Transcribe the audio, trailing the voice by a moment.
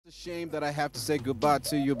a shame that I have to say goodbye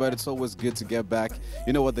to you, but it's always good to get back.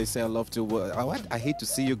 You know what they say, I love to, I hate to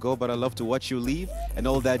see you go, but I love to watch you leave and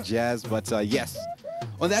all that jazz. But yes,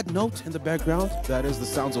 on that note in the background, that is the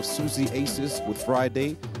sounds of Susie Aces with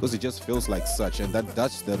Friday, because it just feels like such, and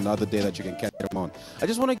that's another day that you can catch them on. I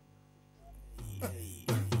just want to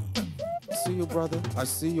see you, brother. I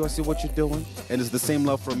see you. I see what you're doing. And it's the same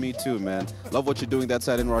love from me too, man. Love what you're doing that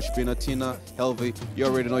side in Rashpina. Tina, Helvi, you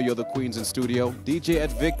already know you're the queens in studio. DJ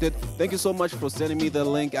Advicted, thank you so much for sending me the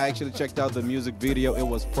link. I actually checked out the music video. It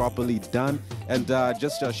was properly done. And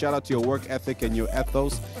just shout out to your work ethic and your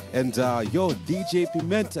ethos. And yo, DJ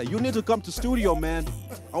Pimenta, you need to come to studio, man.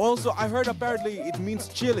 Also, I heard apparently it means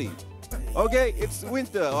chili. Okay, it's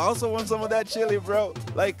winter. I also want some of that chili, bro.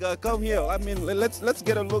 Like, come here. I mean, let's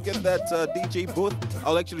get a look at that DJ booth.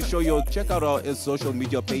 I'll actually show you. Check out our social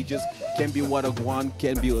media pages. Can be Whatagwan,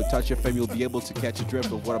 can be Touch FM. You'll be able to catch a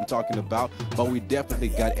drift of what I'm talking about. But we definitely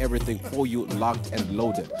got everything for you locked and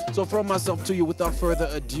loaded. So from myself to you, without further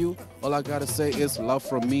ado, all I gotta say is love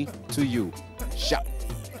from me to you. Shout.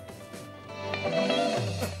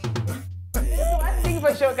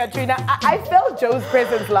 For sure, Katrina. I felt Joe's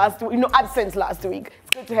presence absence last week.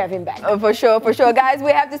 It's good to have him back. For sure, for sure. Guys,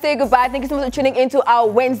 we have to say goodbye. Thank you so much for tuning into our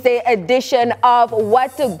Wednesday edition of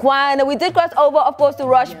Whatagwan. We did cross over, of course, to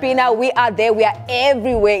Rashpina. We are there. We are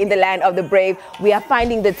everywhere in the land of the brave. We are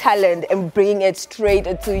finding the talent and bringing it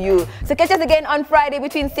straight to you. So catch us again on Friday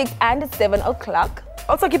between 6 and 7 o'clock.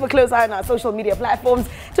 Also keep a close eye on our social media platforms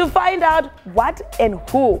to find out what and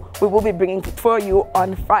who we will be bringing for you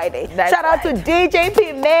on Friday. Shout out to DJ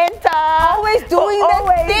Pimenta. Always doing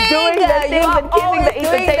the thing and keeping the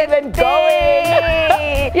entertainment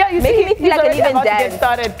going. Yeah, you making me feel like I can even dance. Get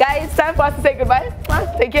started. Guys, time for us to say goodbye.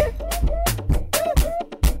 Take care.